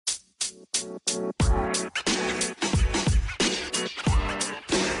Spread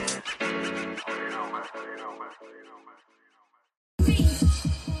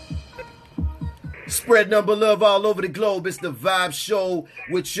number love all over the globe. It's the Vibe Show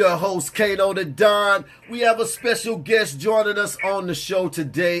with your host, Kato the Don. We have a special guest joining us on the show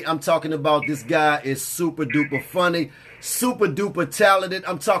today. I'm talking about this guy is super duper funny, super duper talented.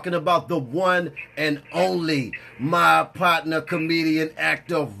 I'm talking about the one and only, my partner, comedian,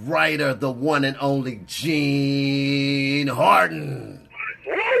 actor, writer, the one and only Gene Harden.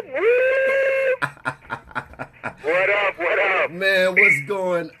 What up? What up? Man, what's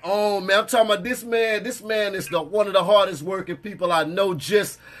going on, man? I'm talking about this man. This man is one of the hardest working people I know.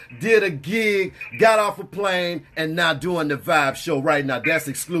 Just did a gig, got off a plane, and now doing the Vibe Show right now. That's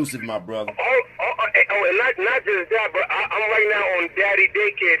exclusive, my brother. And not just that, but I'm right now on daddy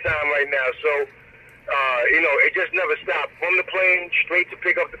daycare time right now. So, it just never stopped. From the plane, straight to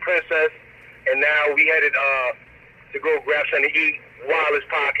pick up the princess, and now we headed to go grab something to eat while this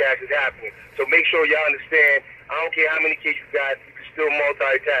podcast is happening. So make sure y'all understand, I don't care how many kids you got, you can still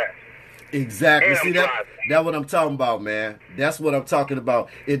multitask. Exactly. See, that's what I'm talking about, man. That's what I'm talking about.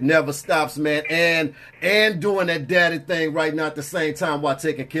 It never stops, man. And doing that daddy thing right now at the same time while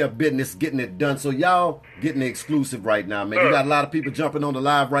taking care of business, getting it done. So y'all getting the exclusive right now, man. You got a lot of people jumping on the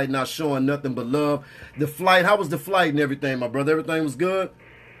live right now showing nothing but love. The flight, how was the flight and everything, my brother? Everything was good?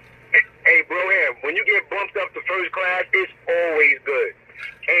 Hey, bro, when you get bumped up to first class, it's always good.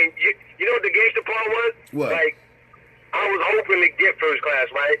 And you know what the gangster part was? What? Like, I was hoping to get first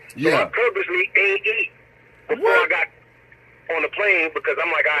class, right? Yeah. So I purposely ain't eat before I got on the plane because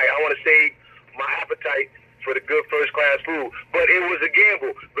I'm like, all right, I want to save my appetite for the good first class food. But it was a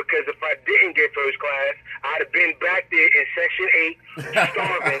gamble because if I didn't get first class, I'd have been back there in Section 8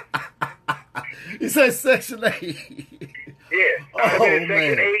 starving. You said Section 8? Yeah. I'd have been in Section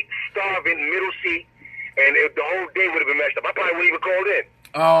man. 8 starving, middle seat, and the whole day would have been messed up. I probably wouldn't even called in.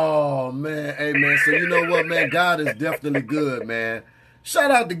 Oh, man. Hey, man. So you know what, man? God is definitely good, man. Shout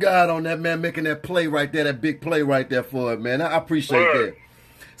out to God on that, man, making that play right there, that big play right there for it, man. I appreciate that.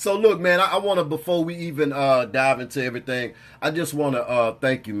 So, look, man, I want to, before we even dive into everything, I just want to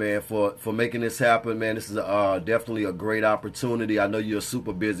thank you, man, for making this happen, man. This is definitely a great opportunity. I know you're a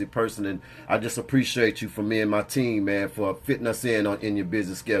super busy person, and I just appreciate you from me and my team, man, for fitting us in your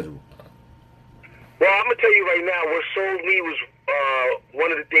busy schedule. Well, I'm going to tell you right now, what sold me was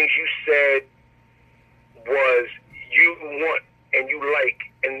one of the things you said was you want and you like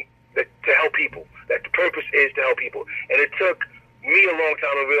and to help people, that the purpose is to help people. And it took me a long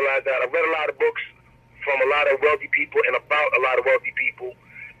time to realize that. I read a lot of books from a lot of wealthy people and about a lot of wealthy people,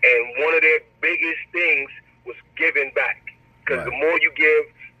 and one of their biggest things was giving back. Because the more you give,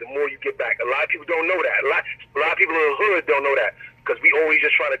 the more you get back. A lot of people don't know that. A lot of people in the hood don't know that because we always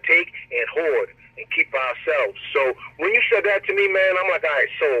just try to take and hoard and keep ourselves. So when you said that to me, man, I'm like, all right,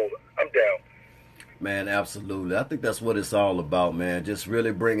 sold. I'm down. Man, absolutely. I think that's what it's all about, man. Just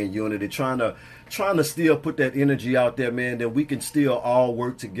really bringing unity, trying to still put that energy out there, man, that we can still all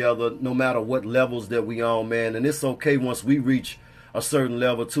work together no matter what levels that we on, man. And it's okay once we reach a certain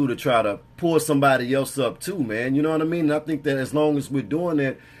level, too, to try to pull somebody else up, too, man. You know what I mean? And I think that as long as we're doing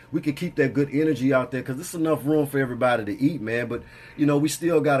that, we can keep that good energy out there because there's enough room for everybody to eat, man. But, we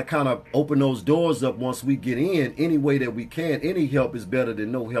still got to kind of open those doors up once we get in any way that we can. Any help is better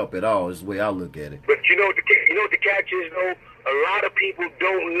than no help at all is the way I look at it. But you know what the catch is, though? A lot of people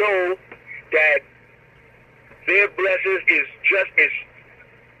don't know that their blessings is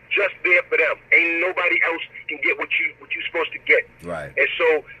just there for them. Ain't nobody else can get what you're supposed to get. Right. And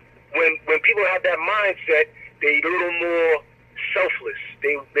so when people have that mindset, they're a little more selfless.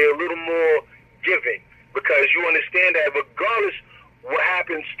 They're a little more giving because you understand that regardless what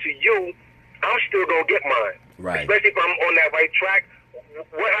happens to you, I'm still gonna get mine. Right. Especially if I'm on that right track.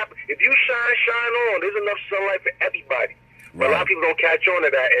 What happens if you shine on? There's enough sunlight for everybody. But a lot of people don't catch on to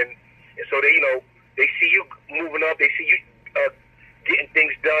that, and so they see you moving up, they see you getting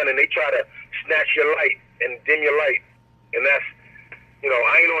things done, and they try to snatch your light and dim your light, and that's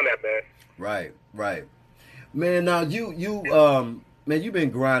I ain't on that, man. Right. Man, now you've been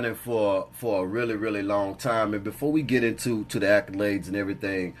grinding for a really, really long time. And before we get into the accolades and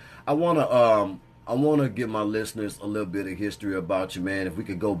everything, I wanna give my listeners a little bit of history about you, man. If we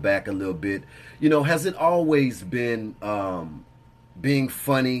could go back a little bit, has it always been being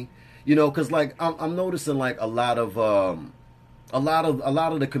funny? Because like I'm noticing like a lot of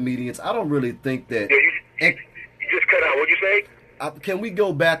the comedians. I don't really think that. Yeah, you just cut out. What'd you say? Can we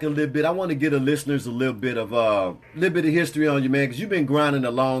go back a little bit? I want to get the listeners a little bit of history on you, man, because you've been grinding a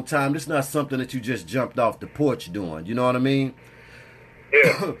long time. This is not something that you just jumped off the porch doing. You know what I mean?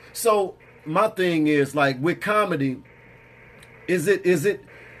 Yeah. So my thing is like with comedy, is it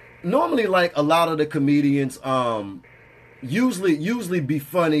normally like a lot of the comedians usually be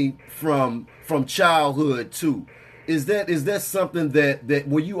funny from childhood too. Is that something that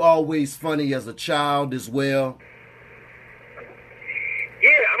were you always funny as a child as well? Yeah,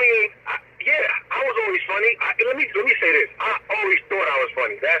 I mean, I was always funny. Let me say this. I always thought I was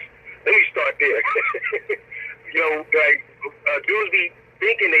funny. Let me start there. Like dudes be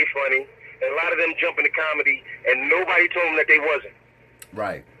thinking they funny, and a lot of them jump into comedy, and nobody told them that they wasn't.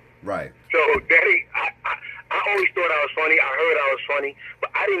 Right. So I always thought I was funny. I heard I was funny, but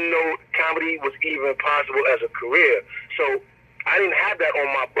I didn't know comedy was even possible as a career. So I didn't have that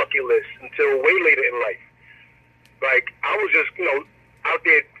on my bucket list until way later in life. Like I was just, out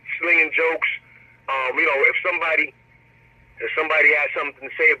there slinging jokes. If somebody had something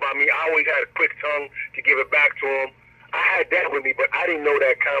to say about me, I always had a quick tongue to give it back to them. I had that with me, but I didn't know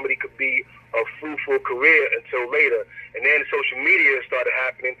that comedy could be a fruitful career until later. And then social media started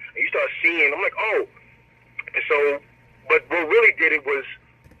happening, and you start seeing, I'm like, oh. And so, but what really did it was,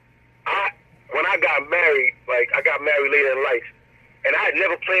 when I got married, like I got married later in life, and I had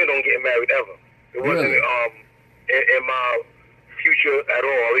never planned on getting married ever. It wasn't in my future at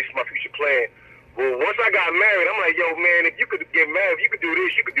all, at least my future plan. Well, once I got married, I'm like, yo, man, if you could get married, if you could do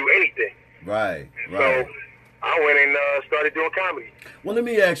this, you could do anything. Right. So I went and started doing comedy. Well, let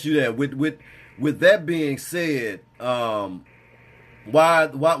me ask you that. With that being said, why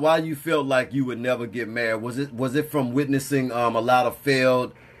you felt like you would never get married? Was it from witnessing a lot of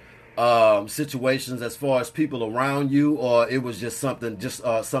failed situations as far as people around you, or it was just something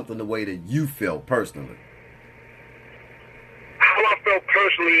the way that you felt personally? How I felt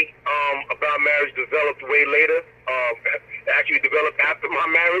personally about marriage developed way later. Actually developed after my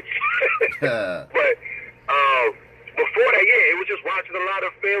marriage. But before that, it was just watching a lot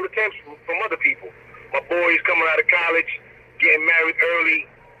of failed attempts from other people. My boys coming out of college, getting married early,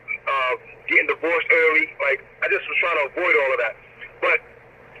 getting divorced early. Like, I just was trying to avoid all of that. But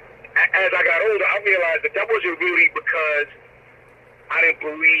as I got older, I realized that wasn't really because I didn't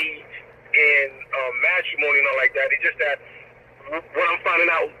believe in matrimony and all like that. It's just that what I'm finding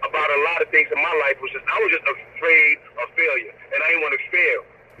out about a lot of things in my life was just I was just afraid of failure, and I didn't want to fail.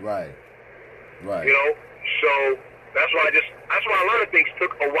 Right. So that's why a lot of things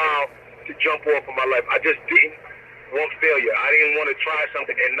took a while to jump off of my life. I just didn't want failure. I didn't want to try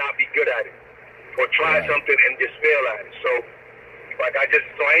something and not be good at it, or try something and just fail at it. So I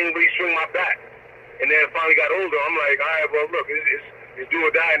didn't really swing my bat. And then finally got older. I'm like, all right, well, look, it's do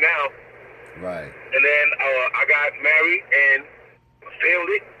or die now. Right. And then I got married and failed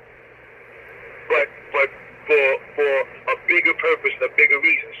it, but for a bigger purpose, a bigger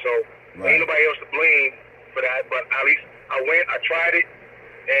reason. So ain't nobody else to blame for that. But at least I went, I tried it,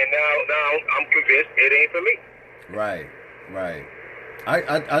 and now I'm convinced it ain't for me. Right.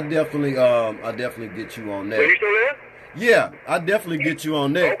 I definitely get you on that. So you still there? Yeah, I definitely get you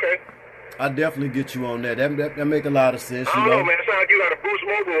on that. Okay. I definitely get you on that. That make a lot of sense. I don't know, man. It sounds like you got a Boost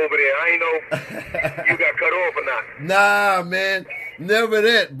Mobile over there. I ain't know you got cut off or not. Nah, man. Never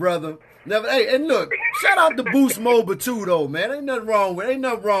that, brother. Never. Hey, and look, shout out to Boost Mobile too, though, man. Ain't nothing wrong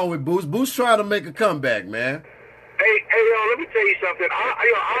with Boost. Boost trying to make a comeback, man. Hey, yo, let me tell you something.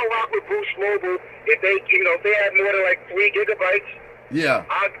 I'll rock with Boost Mobile if they have more than like 3 gigabytes. Yeah.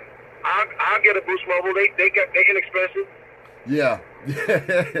 I'll get a Boost Mobile. They inexpensive. Yeah.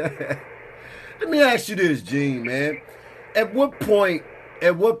 Let me ask you this, Gene, man. At what point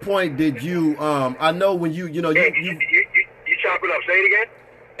did you I know when you chopping up, say it again?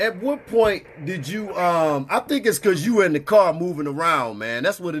 At what point did you I think it's cause you were in the car moving around, man.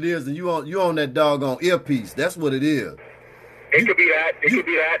 That's what it is, and you on that doggone earpiece. That's what it is. It could be that. It could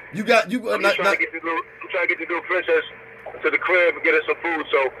be that. I'm trying to get the little princess to the crib and get her some food,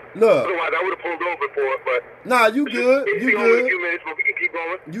 so look, otherwise I would have pulled over for it, but nah, you good. You good. In a few minutes, but we can keep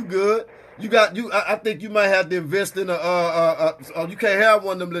going. You good. I think you might have to invest in you can't have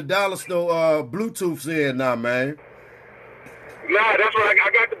one of them little dollar store Bluetooths in now, man. Nah, that's what I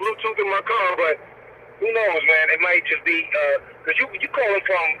got the Bluetooth in my car, but who knows, man? It might just be because you calling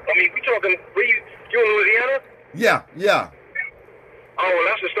from. I mean, we talking. Where you in Louisiana? Yeah. Oh, well,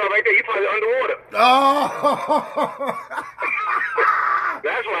 that's the stuff right there. You probably underwater. Oh.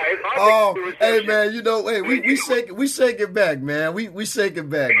 That's right. Oh, hey man, we shake it back, man. We shake it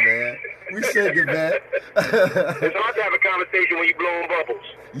back, man. We shake it back. It's hard to have a conversation when you blowing bubbles.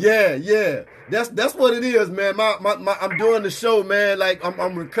 Yeah. That's what it is, man. I'm doing the show, man. Like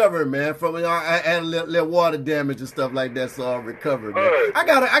I'm recovering, man. From I had a little water damage and stuff like that, so I'm recovering, man. I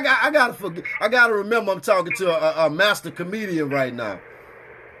gotta remember I'm talking to a master comedian right now.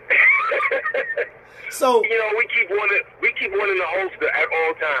 So you know, we keep wanting to host at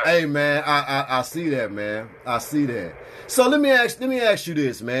all times. hey man, I see that, man. I see that. So let me ask you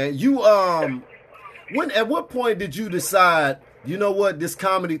this, man. You at what point did you decide, you know what, this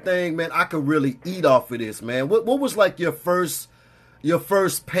comedy thing, man, I could really eat off of this, man? What was like your first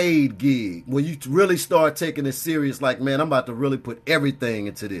paid gig when you really start taking it serious? Like, man, I'm about to really put everything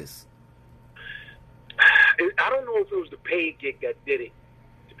into this. I don't know if it was the paid gig that did it,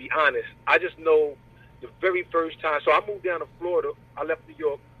 to be honest. I just know the very first time. So I moved down to Florida. I left New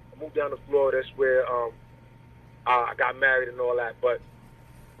York. I moved down to Florida. That's where I got married and all that. But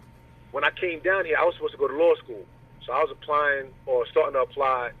when I came down here, I was supposed to go to law school. So I was applying or starting to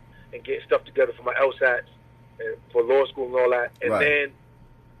apply and get stuff together for my LSATs and for law school and all that. And right.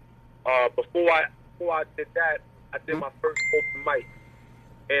 then before I did that, I did my first open mic.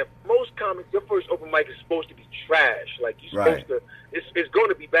 And most comics, your first open mic is supposed to be trash. Like, you're supposed to, it's going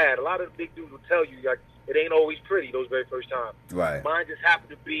to be bad. A lot of the big dudes will tell you, like, it ain't always pretty those very first times. Right. Mine just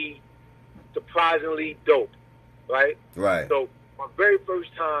happened to be surprisingly dope, right? Right. So my very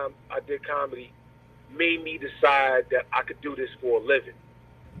first time I did comedy made me decide that I could do this for a living.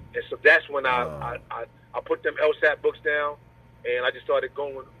 And so that's when I put them LSAT books down, and I just started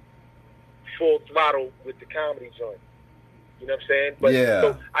going full throttle with the comedy joint. You know what I'm saying? But yeah.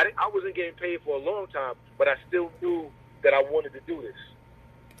 So I wasn't getting paid for a long time, but I still knew that I wanted to do this.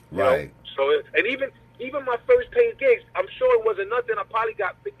 Right. Know? So and even my first paid gigs, I'm sure it wasn't nothing. I probably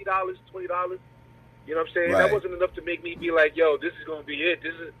got $50, $20. You know what I'm saying? Right. That wasn't enough to make me be like, yo, this is gonna be it.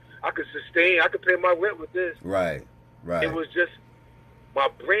 I could sustain. I could pay my rent with this. Right. Right. It was just my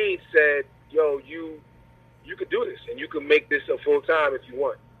brain said, yo, you could do this, and you can make this a full time if you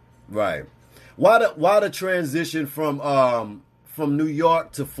want. Right. Why the transition from New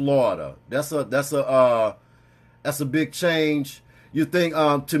York to Florida? That's a big change. You think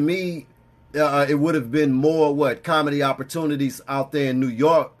to me it would have been more comedy opportunities out there in New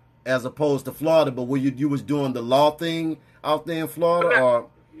York as opposed to Florida, but were you was doing the law thing out there in Florida? No.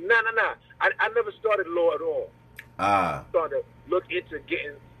 I never started law at all. I started to look into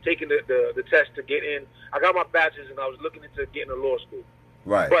taking the test to get in. I got my bachelor's and I was looking into getting to law school.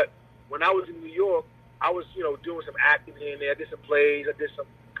 Right. But when I was in New York, I was, doing some acting here and there. I did some plays, I did some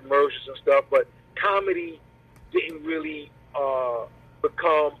commercials and stuff, but comedy didn't really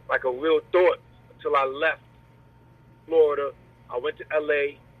become like a real thought until I left Florida. I went to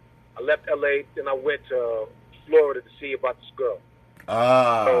LA. I left LA, then I went to Florida to see about this girl.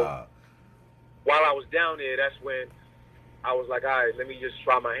 So while I was down there, that's when I was like, all right, let me just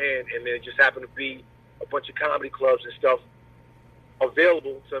try my hand. And then it just happened to be a bunch of comedy clubs and stuff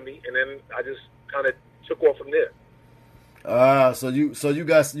available to me, and then I just kind of took off from there. So you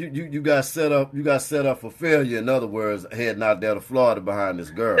got set up for failure. In other words, heading out there to Florida behind this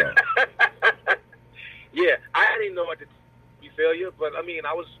girl. Yeah, I didn't know what to be failure, but I mean,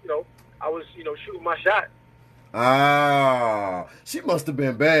 I was shooting my shot. She must have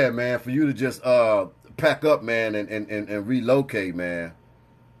been bad, man, for you to just pack up, man, and relocate, man.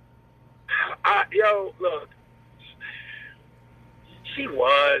 Look. She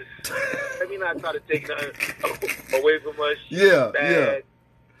was. Let me not try to take nothing away from her. Yeah, bad. yeah.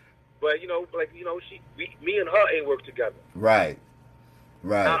 But me and her ain't worked together. Right.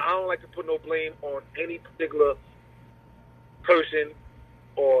 I don't like to put no blame on any particular person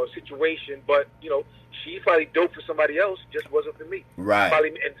or situation, but she's probably dope for somebody else. Just wasn't for me. Right. Probably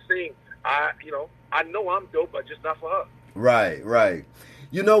and saying I know I'm dope, but just not for her. Right.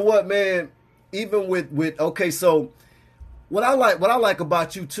 You know what, man? Even with okay, so. What I like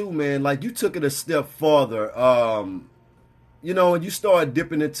about you too, man, like you took it a step farther, and you started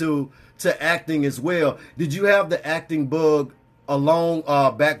dipping into acting as well. Did you have the acting bug along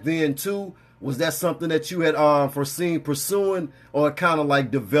back then too? Was that something that you had foreseen pursuing, or it kind of like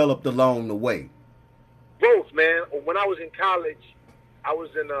developed along the way? Both, man. When I was in college, I was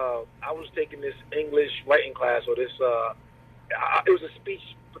taking this English writing class, or this it was a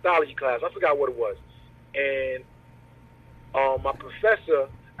speech pathology class. I forgot what it was, and my professor,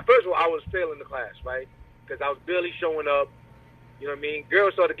 first of all, I was failing the class, right? Because I was barely showing up. You know what I mean?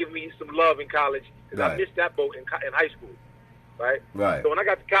 Girls started giving me some love in college because I missed that boat in high school, right? Right. So when I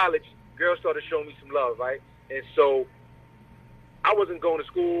got to college, girls started showing me some love, right? And so I wasn't going to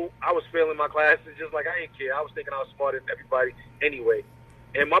school. I was failing my classes just like I didn't care. I was thinking I was smarter than everybody anyway.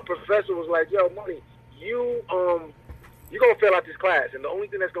 And my professor was like, yo, Money, you're going to fail out this class. And the only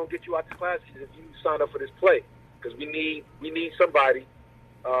thing that's going to get you out this class is if you sign up for this play. Because we need somebody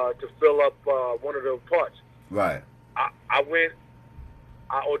to fill up one of the parts. Right. I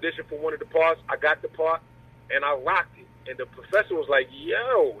auditioned for one of the parts. I got the part, and I rocked it. And the professor was like,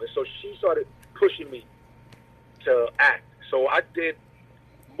 yo. And so she started pushing me to act. So I did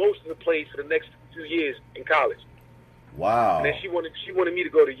most of the plays for the next few years in college. Wow. And then she wanted me to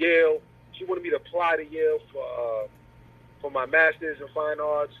go to Yale. She wanted me to apply to Yale for my master's in fine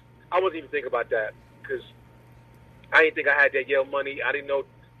arts. I wasn't even thinking about that because I didn't think I had that Yale money. I didn't know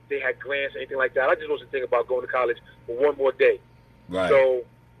they had grants or anything like that. I just wasn't thinking about going to college for one more day. Right. So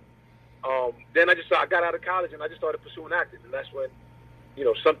then I got out of college and I just started pursuing acting, and that's when,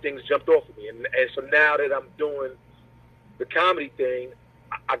 some things jumped off of me. And so now that I'm doing the comedy thing,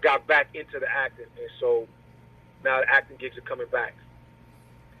 I got back into the acting, and so now the acting gigs are coming back.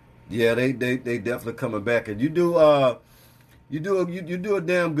 Yeah, they definitely coming back, and you do a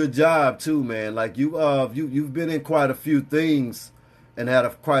damn good job too, man. Like you've been in quite a few things and had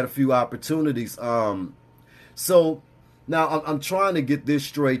quite a few opportunities. So now I'm trying to get this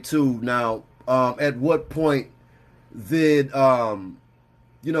straight too. Now, at what point did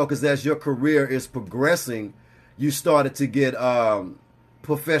because as your career is progressing, you started to get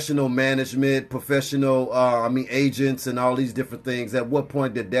professional management, professional agents and all these different things. At what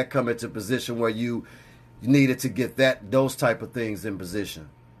point did that come into position where you needed to get those type of things in position?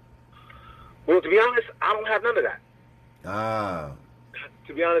 Well, to be honest, I don't have none of that. Ah.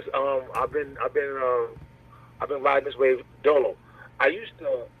 To be honest, I've been riding this wave dolo. I used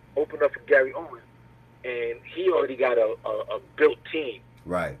to open up for Gary Owen, and he already got a built team,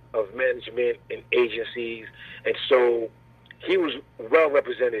 right, of management and agencies, and so he was well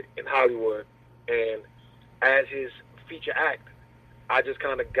represented in Hollywood. And as his feature act, I just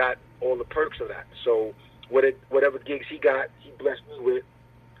kind of got all the perks of that. So whatever gigs he got, he blessed me with.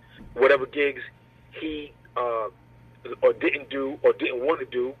 Whatever gigs he or didn't do or didn't want to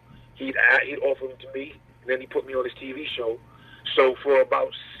do, he'd offer them to me, and then he put me on his TV show. So for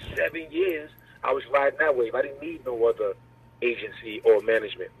about 7 years, I was riding that wave. I didn't need no other agency or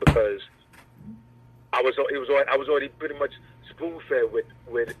management because I was already pretty much spoon fed with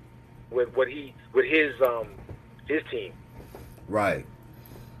his team. Right.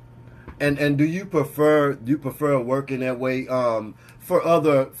 And do you prefer working that way for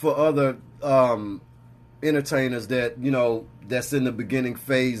other entertainers that that's in the beginning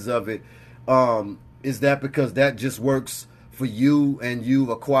phase of it? Is that because that just works for you and you've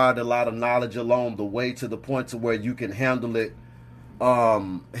acquired a lot of knowledge along the way to the point to where you can handle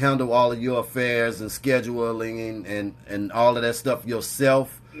all of your affairs and scheduling and all of that stuff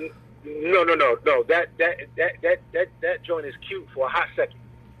yourself? No. That joint is cute for a hot second.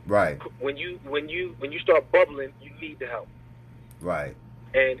 Right. When you start bubbling, you need the help. Right.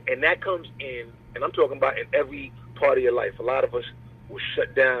 And that comes in, and I'm talking about in every part of your life. A lot of us will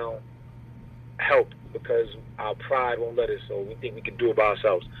shut down help because our pride won't let us, so we think we can do it by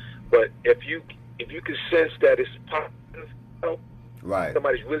ourselves. But if you can sense that it's positive help, right,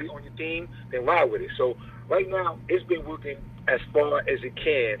 somebody's really on your team, then ride with it. So right now, it's been working as far as it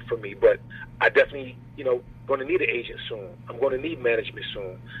can for me, but I definitely, going to need an agent soon. I'm going to need management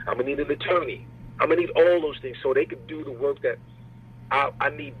soon. I'm going to need an attorney. I'm going to need all those things so they can do the work that I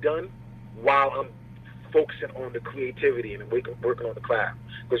need done while I'm focusing on the creativity and working on the craft.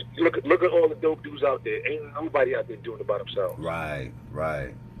 Because look at all the dope dudes out there. Ain't nobody out there doing it by themselves. Right. You know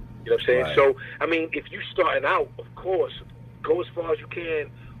what I'm saying? Right. So, if you're starting out, of course, go as far as you can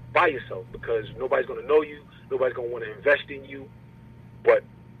by yourself because nobody's going to know you. Nobody's going to want to invest in you. But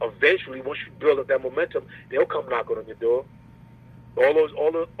eventually, once you build up that momentum, they'll come knocking on your door. All those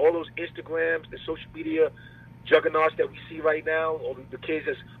Instagrams, the social media juggernauts that we see right now, all the kids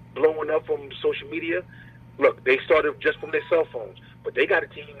that's blowing up from social media, look, they started just from their cell phones, but they got a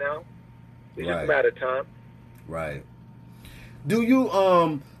team now. It's just a matter of time. Right. Do you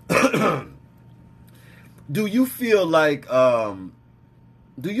do you feel like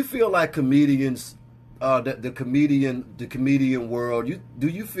comedians, the comedian world, do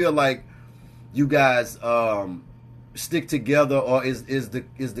you feel like you guys stick together, or is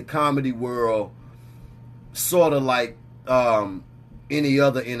the comedy world sort of like any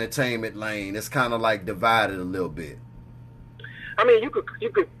other entertainment lane? It's kind of like divided a little bit. You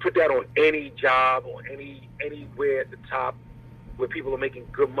could put that on any job or anywhere at the top where people are making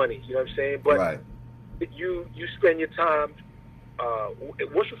good money. You know what I'm saying? But right. You spend your time.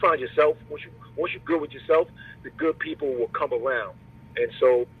 Once you find yourself, once you're good with yourself, the good people will come around. And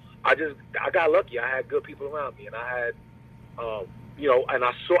so I got lucky. I had good people around me, and I had, and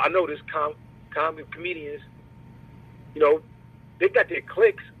I noticed comedy comedians, they got their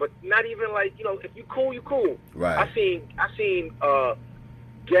cliques, but not even like, if you cool, you cool. Right. I seen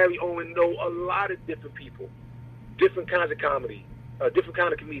Gary Owen know a lot of different people, different kinds of comedy, different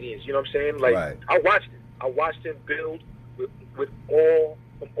kind of comedians. You know what I'm saying? Like, right. I watched him build with all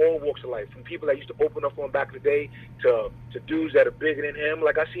from all walks of life, from people that used to open up for him back in the day to dudes that are bigger than him.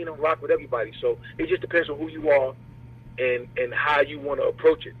 Like, I seen him rock with everybody. So it just depends on who you are and how you want to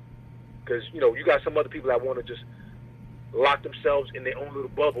approach it. Because, you know, you got some other people that want to just lock themselves in their own little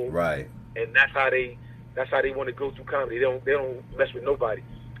bubble, Right. and that's how they want to go through comedy. They don't mess with nobody.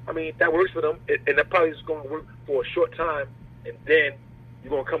 I mean, that works for them, and that probably is going to work for a short time, and then you're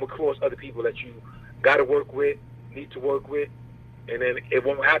going to come across other people that you got to work with, need to work with, and then it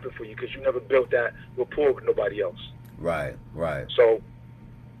won't happen for you because you never built that rapport with nobody else. Right. Right. So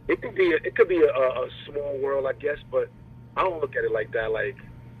it could be a small world, I guess, but I don't look at it like that. Like,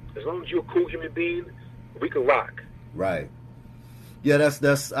 as long as you're a cool human being, we can rock. Right. Yeah,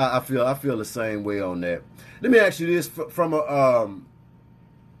 that's. I feel the same way on that. Let me ask you this from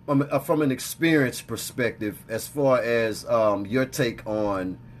an experience perspective, as far as your take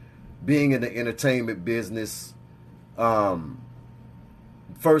on being in the entertainment business.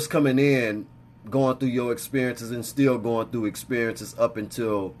 First coming in, going through your experiences, and still going through experiences up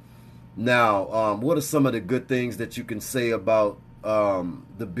until now. What are some of the good things that you can say about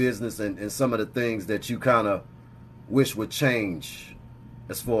the business, and some of the things that you kind of wish would change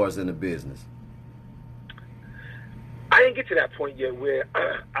as far as in the business? I didn't get to that point yet where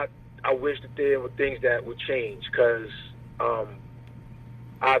I wish that there were things that would change, because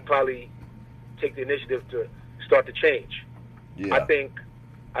I'd probably take the initiative to start to change. Yeah. I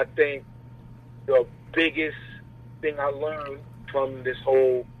think the biggest thing I learned from this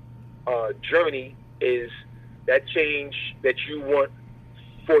whole journey is that change that you want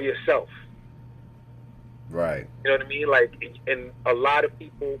for yourself. Right. You know what I mean? Like, and a lot of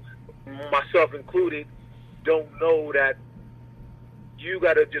people, myself included, don't know that you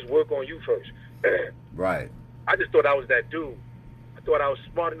got to just work on you first. Right. I just thought I was that dude. I thought I was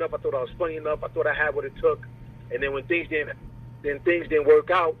smart enough. I thought I was funny enough. I thought I had what it took. And then when things didn't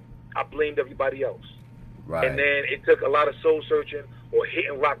work out, I blamed everybody else. Right. And then it took a lot of soul searching or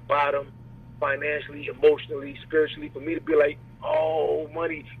hitting rock bottom, financially, emotionally, spiritually, for me to be like, oh,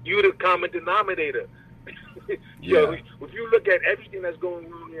 money, you the common denominator. Yo, if you look at everything that's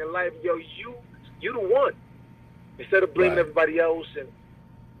going on in your life, yo, you the one. Instead of blaming everybody else and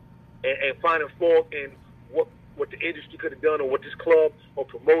finding fault in what the industry could have done, or what this club or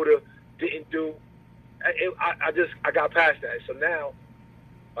promoter didn't do, I got past that. So now,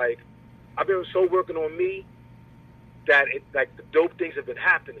 like, I've been so working on me that like the dope things have been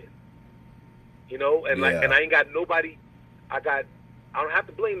happening, you know, and like, and I ain't got nobody. I don't have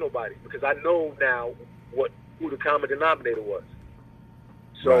to blame nobody, because I know now who the common denominator was.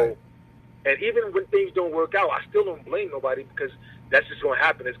 So, and even when things don't work out, I still don't blame nobody, because that's just going to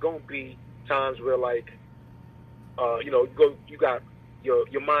happen. There's going to be times where, like, you know, you got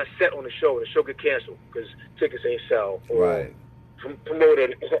your mind set on the show, and the show get canceled because tickets ain't sell, or promoter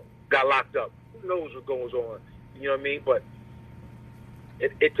got locked up. Who knows what goes on? You know what I mean? But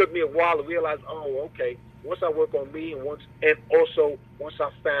it took me a while to realize, oh, okay. Once I work on me, and also once I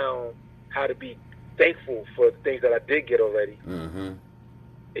found how to be thankful for the things that I did get already,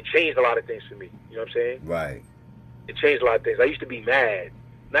 it changed a lot of things for me. You know what I'm saying? Right. It changed a lot of things. I used to be mad,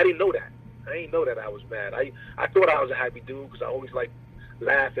 and I didn't know that. I didn't know that I was mad. I thought I was a happy dude, because I always liked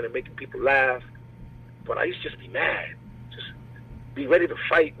laughing and making people laugh. But I used to just be mad. Just be ready to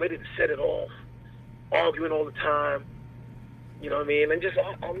fight, ready to set it off, arguing all the time. You know what I mean? And just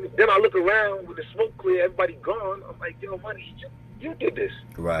then I look around with the smoke clear, everybody gone. I'm like, yo, money, you did this.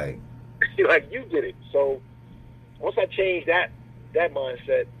 Right. Like, you did it. So once I changed that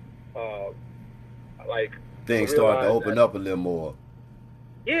mindset, like, things started to open up a little more.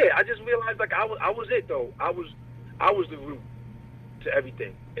 Yeah, I just realized, like, I was it though. I was the root to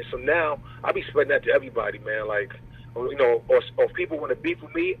everything. And so now I be spreading that to everybody, man. Like, you know, or if people want to beef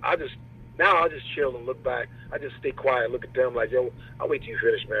with me, I just chill and look back. I just stay quiet, look at them like, yo, I'll wait till you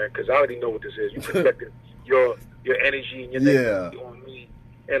finish, man, because I already know what this is. You projected your energy and your negativity on me,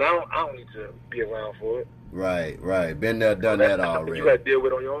 and I don't need to be around for it. Right. Been there, done that already. You got to deal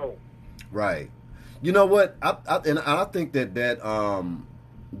with on your own. Right. You know what? I think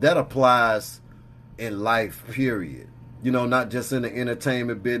that applies in life, period. You know, not just in the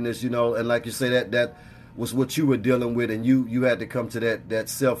entertainment business, you know, and like you say, that was what you were dealing with, and you had to come to that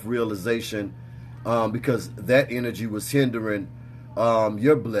self-realization, because that energy was hindering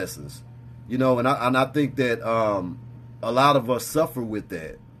your blessings, you know, and I think that a lot of us suffer with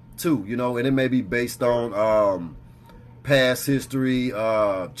that too, you know, and it may be based on past history,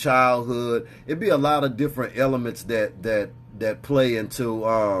 childhood. It'd be a lot of different elements that play into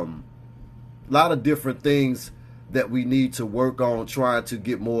a lot of different things that we need to work on trying to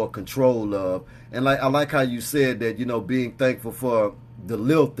get more control of. And I like how you said that, being thankful for the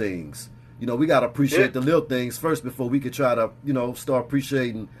little things. We got to appreciate the little things first before we could try to, start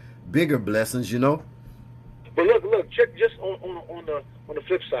appreciating bigger blessings, But look, check just on the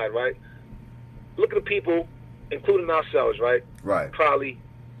flip side, right? Look at the people, including ourselves, right? Right. Probably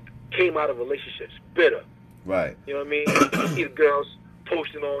came out of relationships bitter. Right. You know what I mean? You see the girls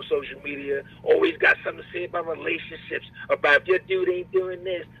posting on social media, always got something to say about relationships, about if your dude ain't doing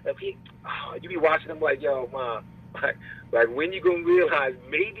this. You be watching them like, yo, man, like when you gonna realize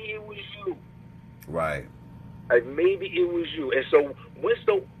maybe it was you. Right. Like maybe it was you. And so once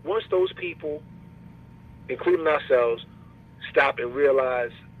those people, including ourselves, stop and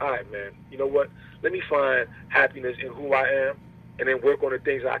realize, all right, man, you know what? Let me find happiness in who I am and then work on the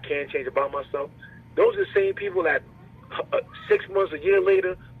things that I can change about myself. Those are the same people that 6 months, a year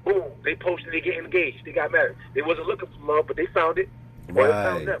later, boom, they posted they get engaged. They got married. They wasn't looking for love, but they found it. Or it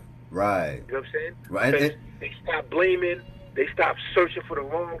found them. Right. You know what I'm saying? Right. They stop blaming. They stop searching for the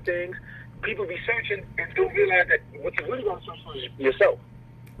wrong things. People be searching and don't realize that what you really want to search for is yourself.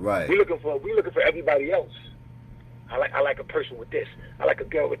 Right. We looking for everybody else. I like a person with this. I like a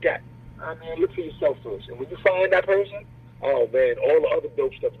girl with that. I mean, look for yourself first. And when you find that person, oh man, all the other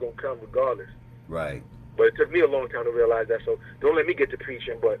dope stuff's gonna come regardless. Right. But it took me a long time to realize that. So don't let me get to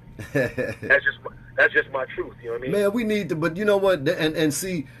preaching. But that's just my truth. You know what I mean? Man, we need to. But you know what? And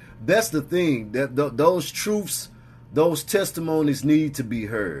see, that's the thing. That those truths, those testimonies need to be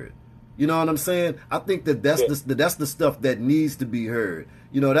heard. You know what I'm saying? I think that's the stuff that needs to be heard.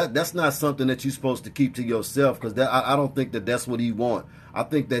 That's not something that you're supposed to keep to yourself, because I don't think that's what he wants. I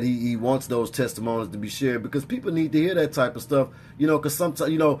think that he wants those testimonies to be shared, because people need to hear that type of stuff. Because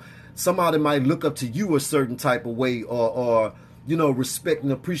sometimes, somebody might look up to you a certain type of way, or respect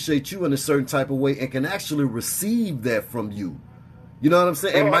and appreciate you in a certain type of way, and can actually receive that from you. You know what I'm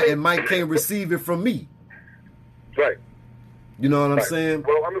saying? And Mike can't receive it from me. Right. You know what I'm saying?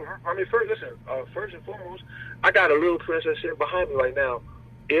 Well, I mean, first and foremost, I got a little princess sitting behind me right now,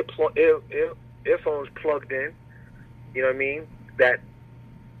 earphones plugged in. You know what I mean? That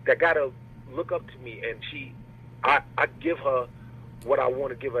gotta look up to me, and I give her what I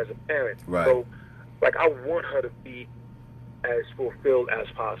want to give her as a parent. Right. So, like, I want her to be as fulfilled as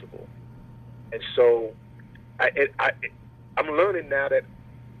possible, and so I'm learning now that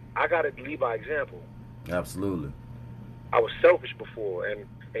I gotta lead by example. Absolutely. I was selfish before, and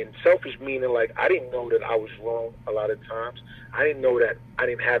selfish meaning like I didn't know that I was wrong a lot of times. I didn't know that I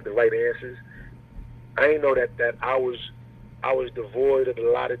didn't have the right answers. I didn't know that I was devoid of a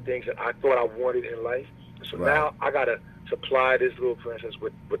lot of things that I thought I wanted in life. So now I gotta supply this little princess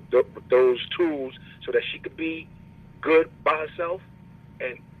with those tools so that she could be good by herself.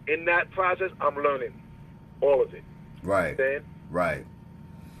 And in that process, I'm learning all of it. Right. You know right.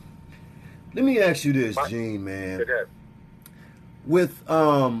 Let me ask you this, Gene, man. With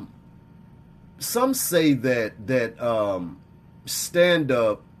some say that stand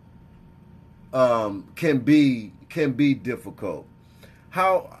up can be difficult.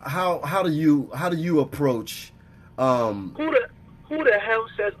 How do you approach who the hell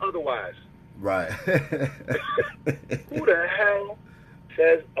says otherwise? Right. Who the hell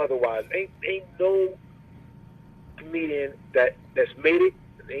says otherwise? Ain't no comedian that's made it.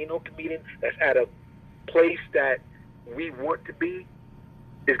 Ain't no comedian that's at a place that we want to be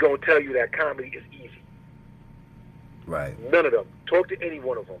is going to tell you that comedy is easy. Right. None of them. Talk to any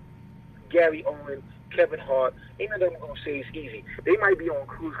one of them. Gary Owen, Kevin Hart, ain't none of them going to say it's easy. They might be on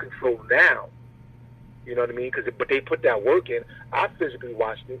cruise control now. You know what I mean? But they put that work in. I physically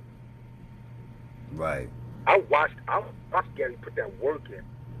watched it. Right. I watched Gary put that work in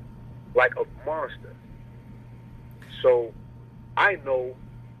like a monster. So I know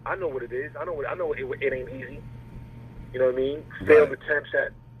what it is. I know it ain't easy. You know what I mean? Failed attempts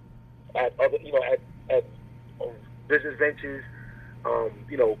at other, at business ventures,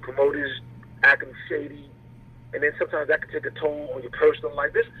 promoters acting shady, and then sometimes that can take a toll on your personal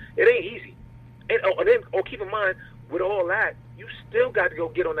life. It ain't easy. And then keep in mind, with all that, you still got to go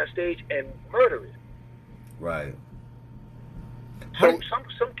get on that stage and murder it. Right. So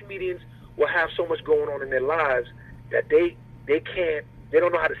some comedians will have so much going on in their lives that they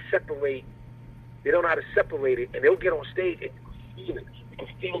don't know how to separate. They don't know how to separate it, and they'll get on stage and you can feel it. You can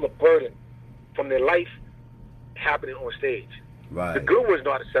feel the burden from their life happening on stage. Right. The good ones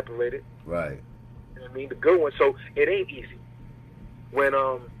know how to separate it. Right. You know what I mean? The good ones. So it ain't easy. When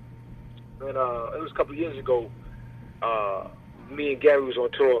it was a couple of years ago, me and Gary was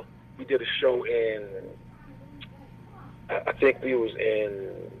on tour. We did a show in, I think we was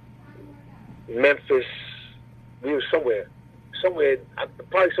in Memphis, we were somewhere,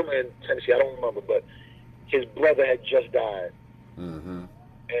 probably somewhere in Tennessee. I don't remember, but his brother had just died, Mm-hmm.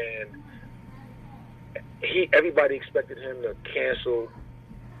 and everybody expected him to cancel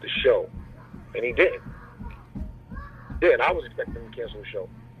the show, and he didn't. I was expecting him to cancel the show.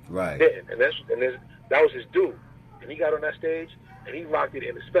 Right. Didn't, and that was his due. And he got on that stage and he rocked it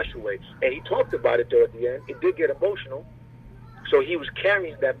in a special way. And he talked about it though at the end. It did get emotional. So he was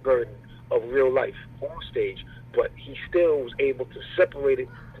carrying that burden of real life on stage, but he still was able to separate it,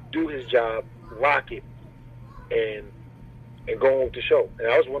 to do his job, rock it, and go on with the show. And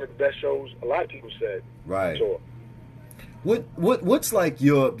that was one of the best shows a lot of people said. Right. So, What's like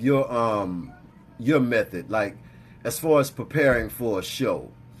your method, like as far as preparing for a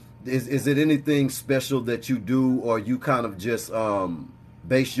show? Is it anything special that you do, or you kind of just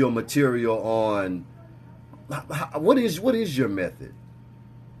base your material on what is your method?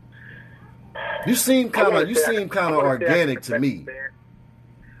 You seem kind of organic to me.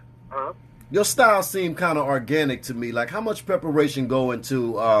 Huh? Your style seemed kind of organic to me. Like, how much preparation go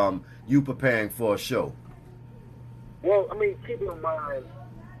into you preparing for a show? Well, I mean, keep in mind,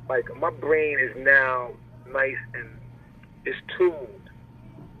 like, my brain is now nice and it's tuned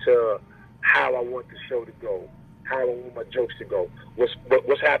to how I want the show to go, how I want my jokes to go.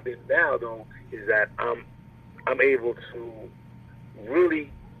 What's happening now, though, is that I'm able to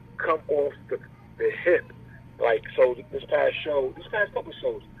really come off the hip. Like, so this past couple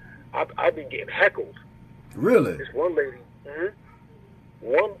shows, I've been getting heckled. Really? This one lady,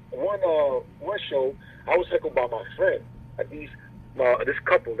 one show, I was heckled by my friend. Like this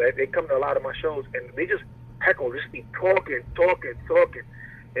couple, they come to a lot of my shows, and they just heckle, just be talking.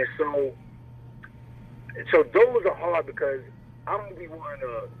 And so those are hard because I don't be wanting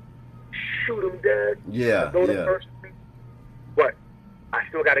to shoot them dead. Yeah. But I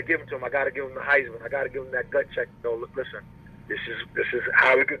still got to give them to them. I got to give them the Heisman. I got to give them that gut check. No, listen, this is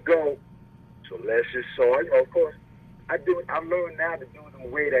how it could go. So let's just of course, I learned now to do it in a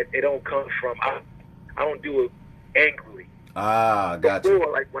way that it don't come from. I don't do it angrily. Gotcha.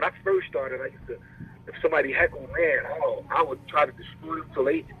 Before, like when I first started, I used to. If somebody heckled, I would try to destroy them till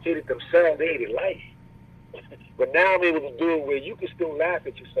they hated themselves. They hated life. But now I'm able to do it where you can still laugh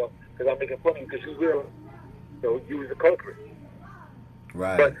at yourself because I'm making fun of you because you realize, you was the culprit.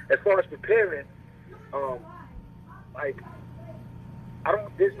 Right. But as far as preparing,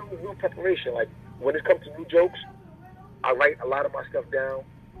 there's no real preparation. Like when it comes to new jokes, I write a lot of my stuff down.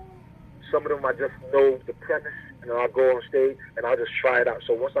 Some of them I just know the premise, and I'll go on stage and I'll just try it out.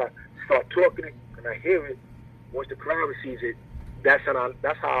 So once I start talking it and I hear it, once the crowd receives it, that's how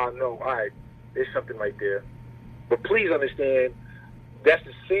I know, all right, there's something right there. But please understand, that's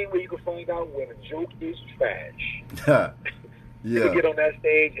the same way you can find out when a joke is trash. You can get on that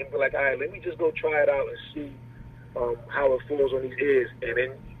stage and be like, all right, let me just go try it out and see how it falls on these ears. And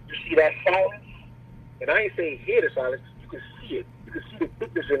then you see that silence, and I ain't saying hear the silence, you can see it. You can see the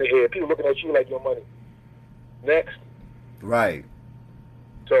thickness in the air. People looking at you like your money. Next. Right.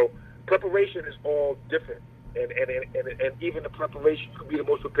 So preparation is all different, and even the preparation could be the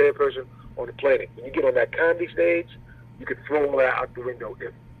most prepared person on the planet. When you get on that comedy stage, you can throw all that out the window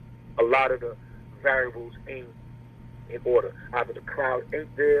if a lot of the variables ain't in order. Either the crowd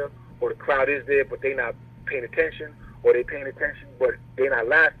ain't there, or the crowd is there but they not paying attention, or they paying attention but they not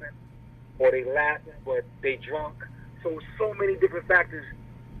laughing, or they laughing but they drunk. So many different factors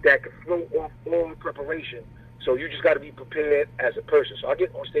that can throw off all preparation. So you just got to be prepared as a person. So I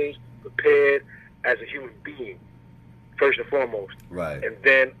get on stage prepared as a human being, first and foremost. Right. And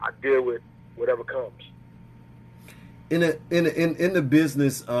then I deal with whatever comes. In the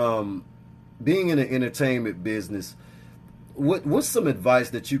business, being in the entertainment business, what's some advice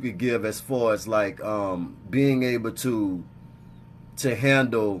that you could give as far as like being able to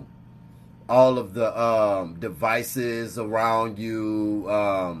handle all of the devices around you?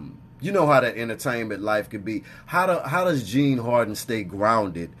 You know how that entertainment life could be. How does Gene Hardin stay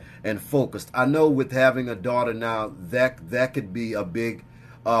grounded and focused? I know with having a daughter now, that could be a big,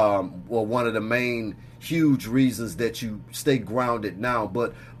 one of the main huge reasons that you stay grounded now.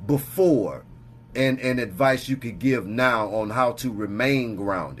 But before, and advice you could give now on how to remain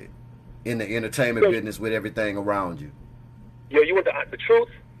grounded in the entertainment business with everything around you. Yeah, you want the truth?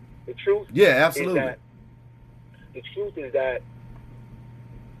 The truth? Yeah, absolutely. The truth is that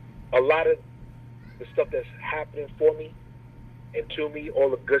a lot of the stuff that's happening for me and to me, all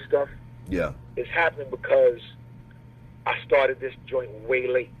the good stuff, is happening because I started this joint way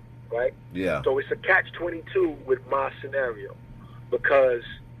late, right? Yeah. So it's a catch-22 with my scenario because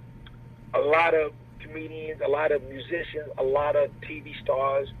a lot of comedians, a lot of musicians, a lot of TV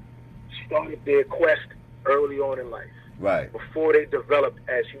stars started their quest early on in life, Right. before they developed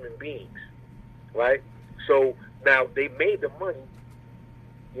as human beings, right? So now they made the money,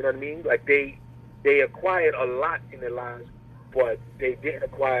 you know what I mean? Like they acquired a lot in their lives, but they didn't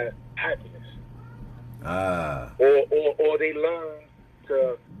acquire happiness. Ah. Or they learned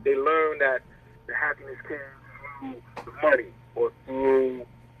that the happiness came through the money or through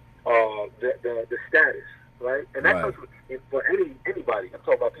the status, right? And that Right. comes for anybody. I'm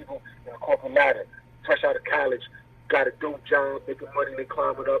talking about people in the corporate ladder, fresh out of college, got a dope job, making money, they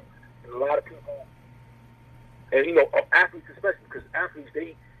climbing up, and a lot of people, and athletes especially, because athletes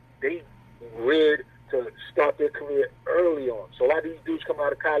they reared to start their career early on. So a lot of these dudes come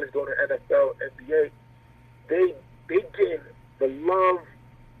out of college, go to NFL, NBA, they getting the love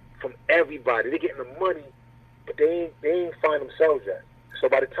from everybody. They getting the money, but they ain't find themselves yet. So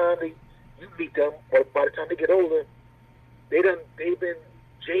by the time you meet them, or by the time they get older, they've been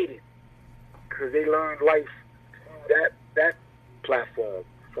jaded because they learned life through that platform,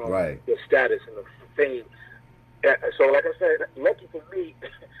 from Right. the status and the fame. So like I said, lucky for me,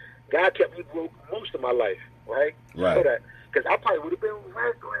 God kept me broke most of my life, right? Right. So that, because I probably would have been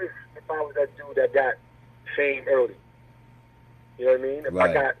reckless if I was that dude that got fame early. You know what I mean? If Right.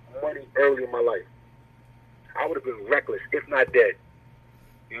 I got money early in my life, I would have been reckless, if not dead.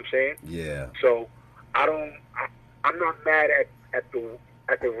 You know what I'm saying? Yeah. So I'm not mad at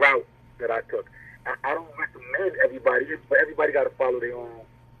the route that I took. I don't recommend everybody, but everybody got to follow their own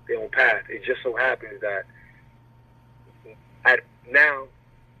path. It just so happens that now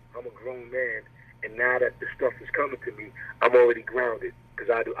I'm a grown man, and now that the stuff is coming to me, I'm already grounded because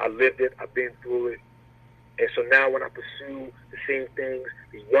I lived it, I've been through it, and so now when I pursue the same things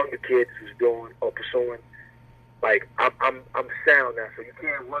the younger kids is doing or pursuing, like I'm sound now, so you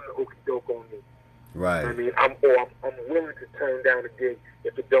can't run the okey doke on me. Right. I mean, I'm willing to turn down a gig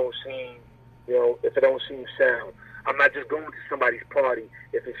if it don't seem sound. I'm not just going to somebody's party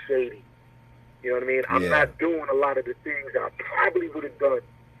if it's shady. You know what I mean? I'm Yeah. not doing a lot of the things I probably would have done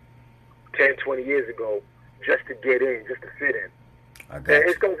 10, 20 years ago just to get in, just to fit in. I got And you.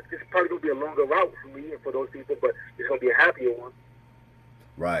 it's probably going to be a longer route for me and for those people, but it's going to be a happier one.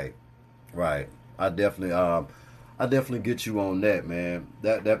 Right. Right. I definitely get you on that, man.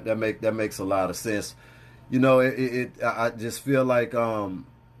 That makes a lot of sense. I just feel like the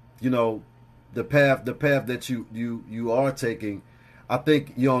path that you are taking, I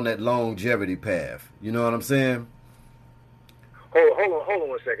think you're on that longevity path. You know what I'm saying? Hold on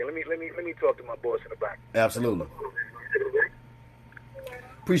 1 second. Let me talk to my boss in the back. Absolutely.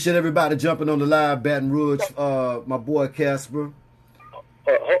 Appreciate everybody jumping on the live, Baton Rouge. My boy Casper.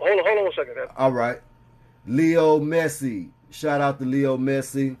 Hold on 1 second. All right. Leo Messi. Shout out to Leo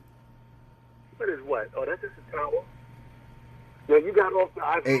Messi. What is what? Oh, that's just a towel. Yeah, you got off the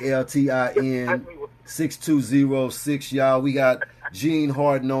ALTIN 6206, y'all. We got Gene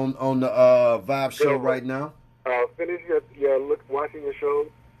Harden on the Vibe show right now. Finish your look, watching your show.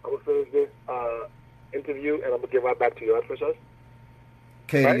 I'm gonna finish this interview, and I'm gonna get right back to you. That's for us.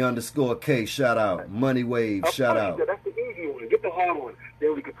 Katie _K, shout out. Money Wave, shout out. That's the easy one. Get the hard one,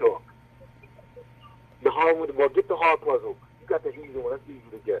 then we can talk. The hard one, well, get the hard puzzle. You got the easy one. That's easy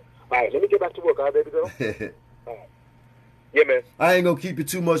to get. All right, let me get back to work. All right, baby girl. All right. Yeah, man. I ain't gonna keep you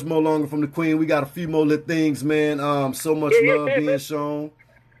too much more longer from the Queen. We got a few more little things, man. So much love being shown.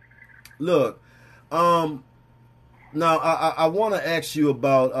 Look, now I want to ask you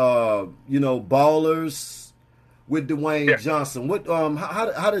about Ballers with Dwayne Johnson. What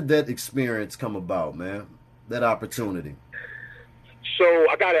how did that experience come about, man? That opportunity. So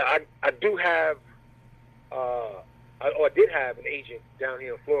I do have I did have an agent down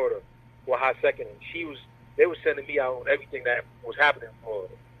here in Florida for a hot second, and they were sending me out on everything that was happening in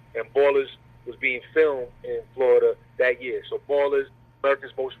Florida. And Ballers was being filmed in Florida that year. So Ballers,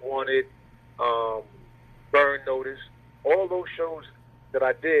 America's Most Wanted, Burn Notice, all those shows that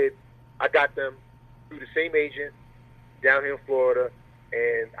I did, I got them through the same agent down here in Florida,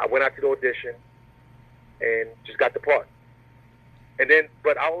 and I went out to the audition and just got the part. And then,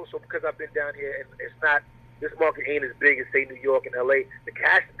 but I also, because I've been down here, and this market ain't as big as, say, New York and LA, the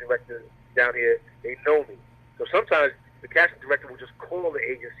casting directors down here, they know me. So sometimes the casting director will just call the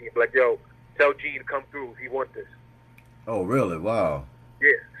agency and be like, yo, tell Gene to come through if he wants this. Oh, really? Wow.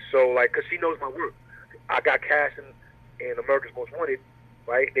 Yeah. So, like, because she knows my work. I got cast in America's Most Wanted,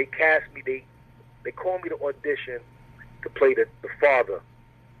 right? They cast me, they called me to audition to play the father,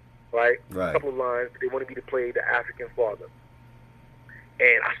 right? Right. A couple of lines, but they wanted me to play the African father.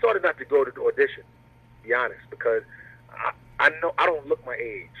 And I started not to go to the audition, to be honest, because I know I don't look my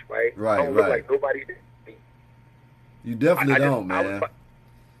age, right? Right, I don't look right. like nobody. You definitely don't, man.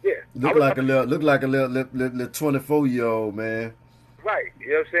 Yeah, Look like a little 24-year-old man. Right. You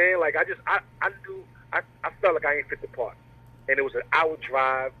know what I'm saying? Like, I knew, I felt like I ain't fit the part. And it was an hour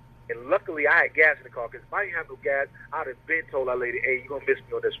drive. And luckily, I had gas in the car. Because if I didn't have no gas, I'd have been told that lady, hey, you're going to miss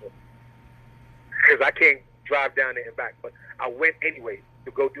me on this one. Because I can't drive down there and back. But I went anyway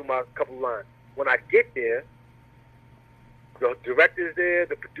to go do my couple lines. When I get there, the director's there,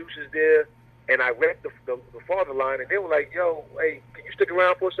 the producer's there, and I read the father line, and they were like, yo, hey, can you stick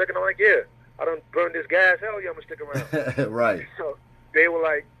around for a second? I'm like, yeah. I done burned this gas. Hell yeah, I'm going to stick around. Right. So they were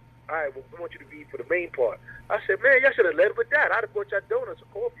like, all right, well, we want you to be for the main part. I said, man, y'all should have led with that. I'd have bought y'all donuts or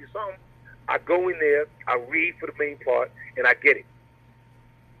coffee or something. I go in there, I read for the main part, and I get it.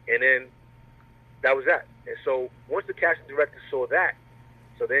 And then that was that. And so once the casting director saw that,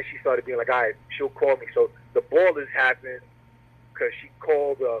 so then she started being like, all right, she'll call me. So the ball is happening because she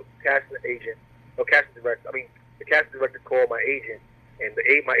called the casting director called my agent, and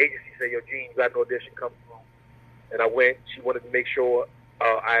my agency said, yo, Gene, you got an audition, come through. And I went. She wanted to make sure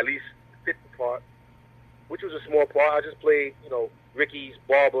I at least fit the part, which was a small part. I just played, Ricky's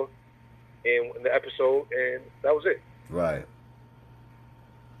barber in the episode, and that was it. Right.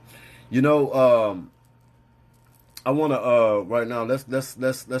 I want to right now.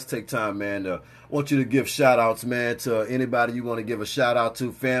 Let's take time, man. I want you to give shout outs, man, to anybody you want to give a shout out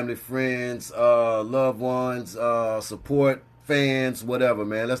to, family, friends, loved ones, support, fans, whatever,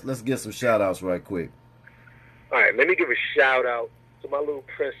 man. Let's get some shout outs right quick. All right, let me give a shout out to my little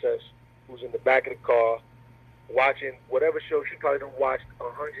princess who's in the back of the car watching whatever show she probably done watched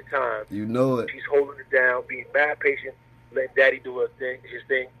 100 times. You know it. She's holding it down, being mad patient, letting Daddy do his thing,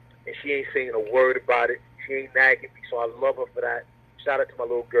 and she ain't saying a word about it. She ain't nagging me, so I love her for that. Shout out to my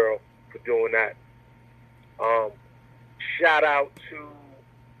little girl for doing that. Shout out to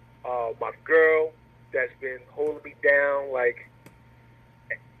my girl that's been holding me down,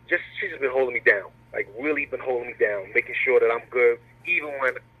 she's just been holding me down, really been holding me down, making sure that I'm good, even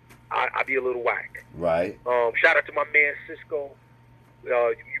when I be a little whack. Right. Shout out to my man Cisco.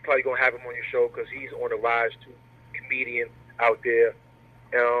 You probably gonna have him on your show because he's on the rise too, comedian out there.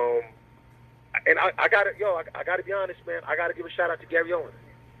 And I gotta be honest, man. I gotta give a shout out to Gary Owens.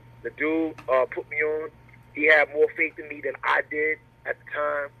 The dude put me on. He had more faith in me than I did at the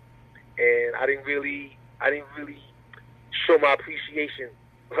time, and I didn't really show my appreciation.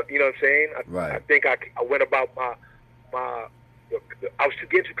 You know what I'm saying? Right. I think I went about I was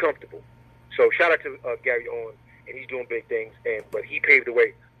getting too comfortable. So shout out to Gary Owens, and he's doing big things. But he paved the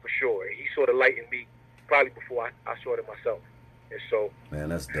way for sure. He saw the light in me probably before I saw it in myself. And so, man,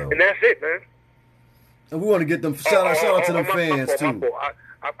 that's dope. And that's it, man. And we want to get them shout out to them fans too.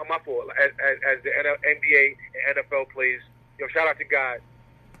 My fault. As the NBA and NFL plays, shout out to God.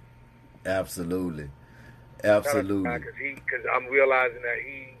 Absolutely. Because I'm realizing that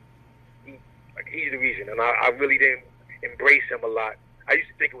he's the reason, and I really didn't embrace him a lot. I used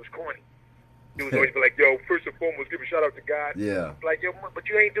to think it was corny. He was always be like, yo, first and foremost, give a shout out to God. Yeah. Like, yo, but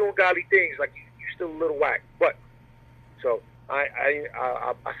you ain't doing godly things. Like, you still a little whack. But so I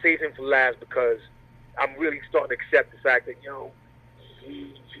saved him for last because I'm really starting to accept the fact that,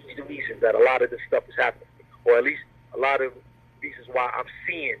 he's the reason that a lot of this stuff is happening. Or at least a lot of reasons why I'm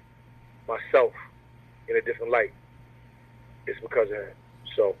seeing myself in a different light. It's because of him.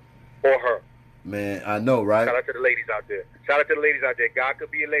 So, or her. Man, I know, right? Shout out to the ladies out there. God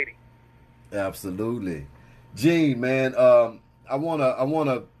could be a lady. Absolutely. Gene, man, I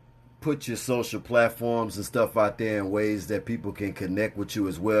wanna put your social platforms and stuff out there in ways that people can connect with you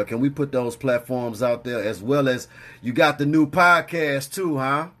as well. Can we put those platforms out there, as well as you got the new podcast too,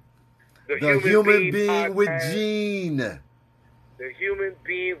 huh? The Human Being with Gene. The Human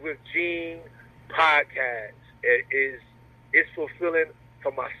Being with Gene podcast. It's fulfilling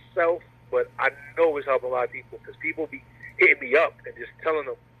for myself, but I know it's helping a lot of people because people be hitting me up and just telling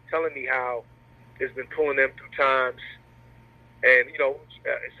me how it's been pulling them through times. And,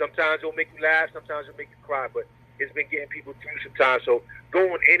 sometimes it'll make you laugh, sometimes it'll make you cry, but it's been getting people through sometimes. So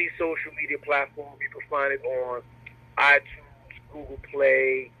go on any social media platform. You can find it on iTunes, Google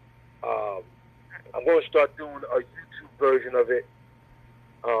Play. I'm going to start doing a YouTube version of it.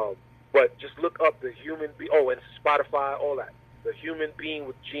 But just look up the Human Being. Oh, and Spotify, all that. The Human Being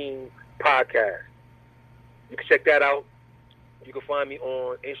with Gene podcast. You can check that out. You can find me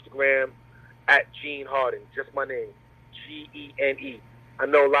on Instagram at Gene Harding. Just my name. Gene. I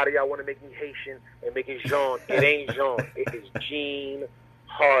know a lot of y'all want to make me Haitian and make it Jean. It ain't Jean. It is Gene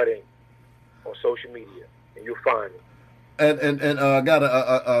Harding on social media, and you'll find me. And I got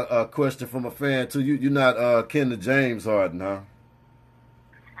a question from a fan too. You're not kin to James Harden, huh?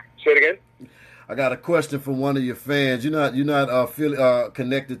 Say it again. I got a question from one of your fans. You're not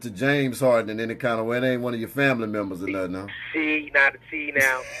connected to James Harden in any kind of way. It ain't one of your family members or nothing, no? See now,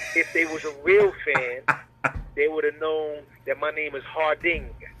 if they was a real fan, they would have known that my name is Harding,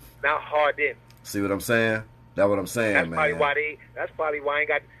 not Harden. See what I'm saying? That's what I'm saying, That's man. That's probably why I ain't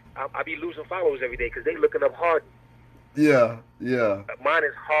got. I be losing followers every day because they looking up Harden. Yeah. Mine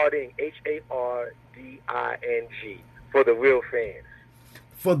is Harding, Harding, for the real fans.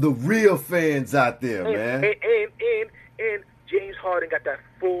 For the real fans out there, man. And James Harden got that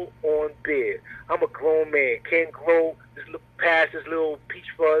full-on beard. I'm a grown man. Can't grow past this little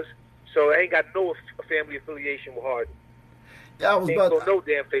peach fuzz. So I ain't got no family affiliation with Harden. Yeah, no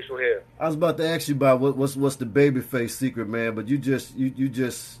damn facial hair. I was about to ask you about what's the baby face secret, man. But you just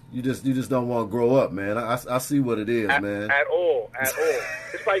don't want to grow up, man. I see what it is, man. At all.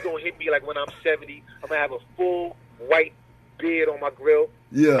 It's probably gonna hit me like when I'm 70. I'm gonna have a full white beard on my grill.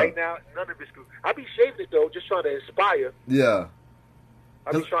 Yeah. Right now, none of it's good. I be shaving it though, just trying to inspire. Yeah.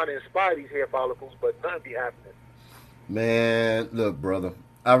 I be trying to inspire these hair follicles, but none be happening. Man, look, brother.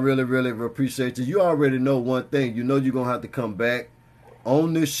 I really, really appreciate you. You already know one thing. You know you're going to have to come back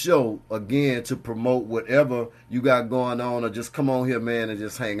on this show again to promote whatever you got going on, or just come on here, man, and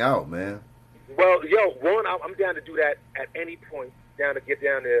just hang out, man. Well, Ron, I'm down to do that at any point, down to get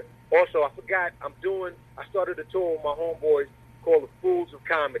down there. Also, I forgot, I started a tour with my homeboys called the Fools of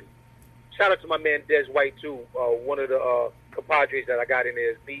Comedy. Shout out to my man Des White, too. One of the compadres that I got in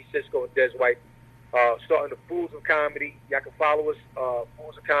there is me, Cisco, and Des White. Starting the Fools of Comedy. Y'all can follow us,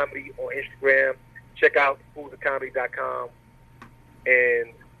 Fools of Comedy, on Instagram. Check out foolsofcomedy.com.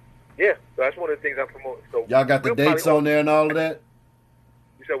 And, yeah, so that's one of the things I'm promoting. So y'all got the dates on there and all of that?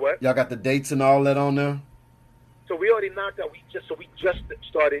 You said what? Y'all got the dates and all that on there? So we already knocked out. We just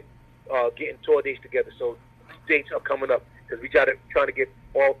started getting tour dates together. So dates are coming up because we trying to get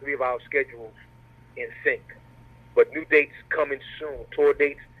all three of our schedules in sync. But new dates coming soon. Tour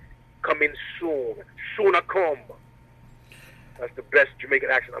dates coming soon. Sooner come. That's the best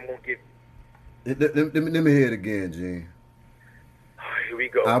Jamaican accent I'm gonna give you. Let me hear it again, Gene. Here we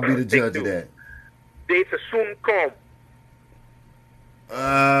go. I'll be the judge of that. Dates are soon come.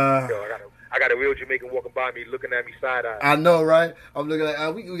 I got a real Jamaican walking by me, looking at me side eye. I know, right? I'm looking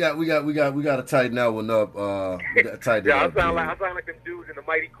at we got to tighten that one up. We got to tighten it up. I sound like them dudes in the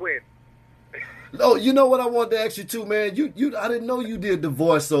Mighty Quinn. Oh, you know what I wanted to ask you too, man. I didn't know you did the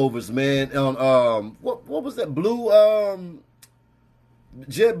voiceovers, man. On what was that, Blue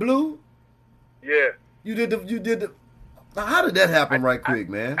JetBlue? Yeah. You did the. How did that happen, right quick,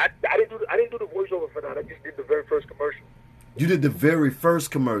 man? I didn't do the voiceover for that. I just did the very first commercial. You did the very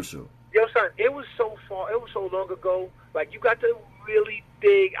first commercial. Yo, son, it was so long ago. Like, you got to really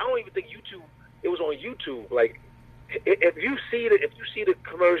dig. I don't even think YouTube. It was on YouTube. Like, if you see the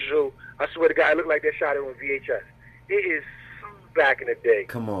commercial, I swear to God, it looked like they shot it on VHS. It is back in the day.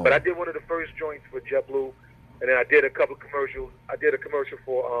 Come on. But I did one of the first joints for JetBlue, and then I did a couple commercials. I did a commercial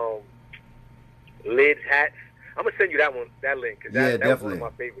for Lids hats. I'm gonna send you that link, because that was one of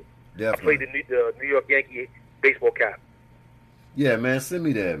my favorites. Definitely. I played the New York Yankee baseball cap. Yeah, man, send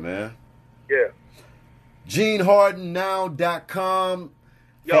me that, man. Yeah. GeneHardenNow.com.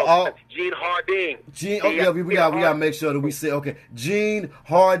 That's Gene Harding. We gotta make sure that we say, okay, Gene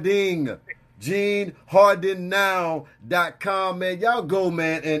Harding. GeneHardenNow.com, man. Y'all go,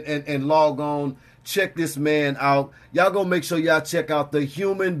 man, and log on. Check this man out. Y'all go make sure y'all check out the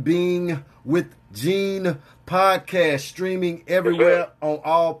Human Being with Gene podcast, streaming everywhere on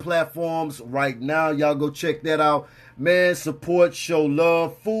all platforms right now. Y'all go check that out. Man, support, show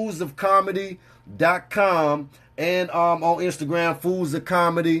love. Foolsofcomedy.com and on Instagram, Fools of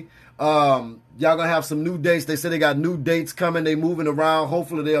Comedy. Y'all gonna have some new dates. They said they got new dates coming. They moving around.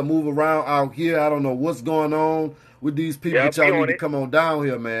 Hopefully they'll move around out here. I don't know what's going on with these people, but y'all need to come on down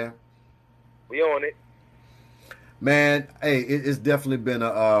here, man. We on it. Man, hey, it's definitely been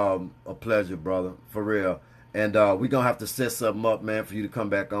a pleasure, brother, for real. And we're going to have to set something up, man, for you to come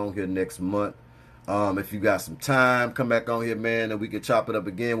back on here next month. If you got some time, come back on here, man, and we can chop it up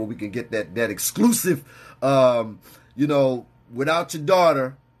again where we can get that exclusive, without your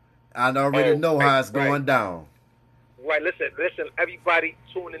daughter, I already know how it's going down. Right, listen, everybody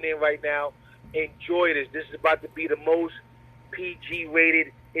tuning in right now, enjoy this. This is about to be the most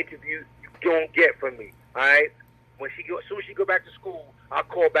PG-rated interview you're going to get from me, all right? As soon as she go back to school, I'll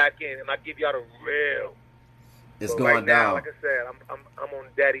call back in and I'll give y'all the real. It's going down. Like I said, I'm on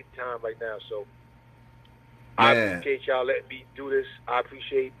daddy time right now, so I appreciate y'all letting me do this. I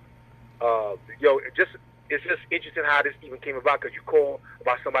appreciate, it's just interesting how this even came about, because you call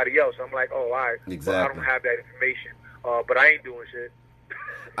about somebody else. I'm like, oh, all right. Exactly. Well, I don't have that information, but I ain't doing shit.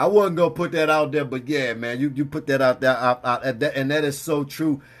 I wasn't gonna put that out there, but yeah, man, you put that out there, and that is so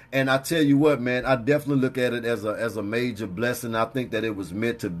true. And I tell you what, man, I definitely look at it as a major blessing. I think that it was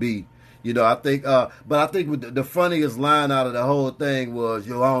meant to be. You know, I think, but I think with the funniest line out of the whole thing was,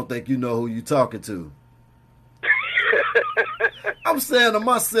 "Yo, I don't think you know who you talking to." I'm saying to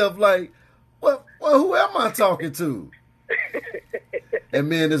myself, like, well, who am I talking to? And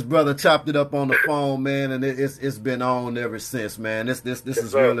me and this brother chopped it up on the phone, man, and it's been on ever since, man. This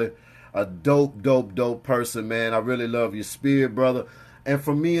is really a dope person, man. I really love your spirit, brother. And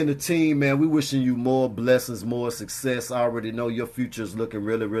for me and the team, man, we wishing you more blessings, more success. I already know your future is looking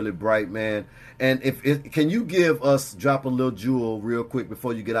really, really bright, man. And can you drop a little jewel real quick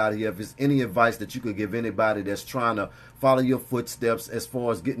before you get out of here, if there's any advice that you could give anybody that's trying to follow your footsteps as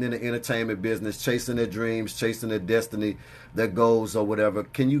far as getting in the entertainment business, chasing their dreams, chasing their destiny, their goals or whatever.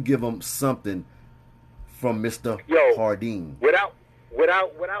 Can you give them something from Mr. Hardin? Without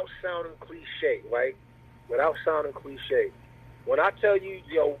sounding cliche, right? Without sounding cliche. When I tell you,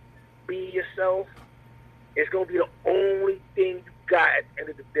 be yourself, it's going to be the only thing you got at the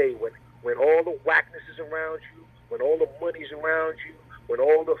end of the day. When all the whackness is around you, when all the money's around you, when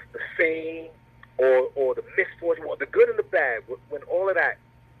all the fame or the misfortune, or the good and the bad, when all of that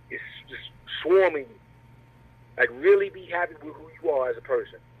is just swarming you, like really be happy with who you are as a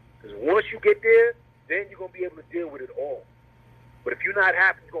person. Because once you get there, then you're going to be able to deal with it all. But if you're not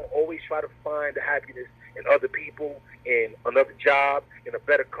happy, you're going to always try to find the happiness in other people, in another job, in a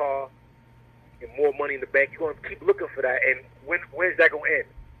better car, in more money in the bank. You're going to keep looking for that. And when's that going to end?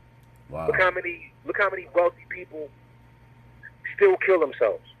 Wow. Look how many wealthy people still kill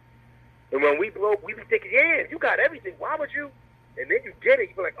themselves. And when we broke, we be thinking, yeah, you got everything. Why would you? And then you get it.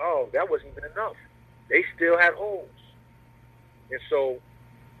 You be like, oh, that wasn't even enough. They still had holes. And so,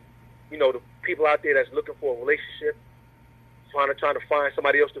 the people out there that's looking for a relationship, trying to find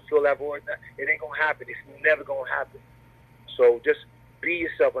somebody else to fill that void, it ain't gonna happen. It's never gonna happen. So just be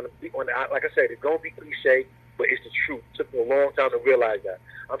yourself. Like I said, it's gonna be cliche, but it's the truth. It took me a long time to realize that.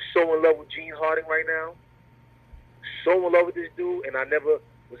 I'm so in love with Gene Harding right now. So in love with this dude, and I never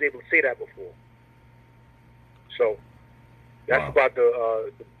was able to say that before. So that's about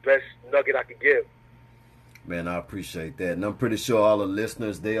the best nugget I could give. Man, I appreciate that. And I'm pretty sure all the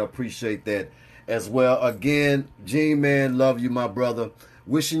listeners, they appreciate that as well. Again, Gene, man, love you, my brother.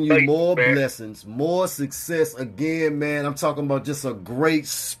 Wishing you more blessings, more success. Again, man, I'm talking about just a great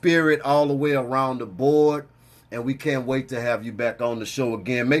spirit all the way around the board. And we can't wait to have you back on the show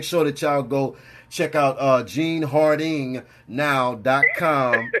again. Make sure that y'all go check out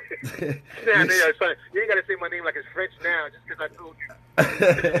GeneHardingNow.com. You ain't got to say my name like it's French now just because I told you.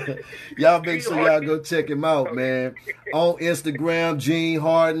 Y'all make sure y'all go check him out, man. On Instagram, Gene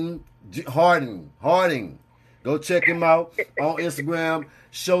Harding. Go check him out on Instagram.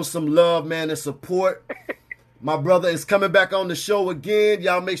 Show some love, man, and support. My brother is coming back on the show again.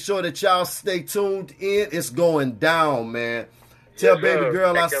 Y'all make sure that y'all stay tuned in. It's going down, man. Tell baby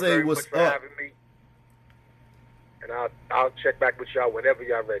girl I say what's up. And I'll check back with y'all whenever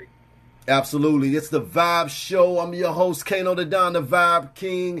y'all ready. Absolutely. It's the Vibe Show. I'm your host, Kano the Don, the Vibe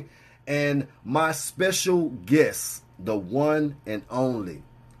King. And my special guest, the one and only,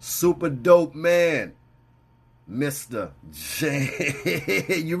 super dope man, Mr.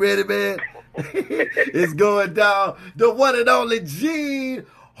 J. You ready, man? It's going down. The one and only Gene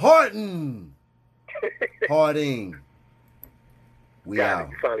Harding. We out.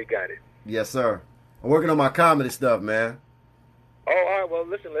 You finally got it. Yes, sir. I'm working on my comedy stuff, man. Oh, all right. Well,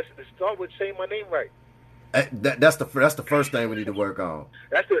 listen. Let's start with saying my name right. That's the first thing we need to work on.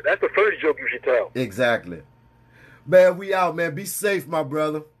 That's the first joke you should tell. Exactly. Man, we out, man. Be safe, my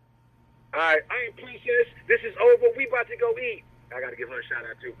brother. All right. I ain't Princess. This is over. We about to go eat. I got to give her a shout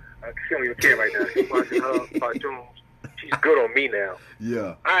out, too. She don't even care right now. She's watching her cartoons. She's good on me now. Yeah.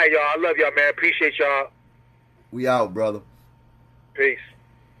 All right, y'all. I love y'all, man. Appreciate y'all. We out, brother. Peace.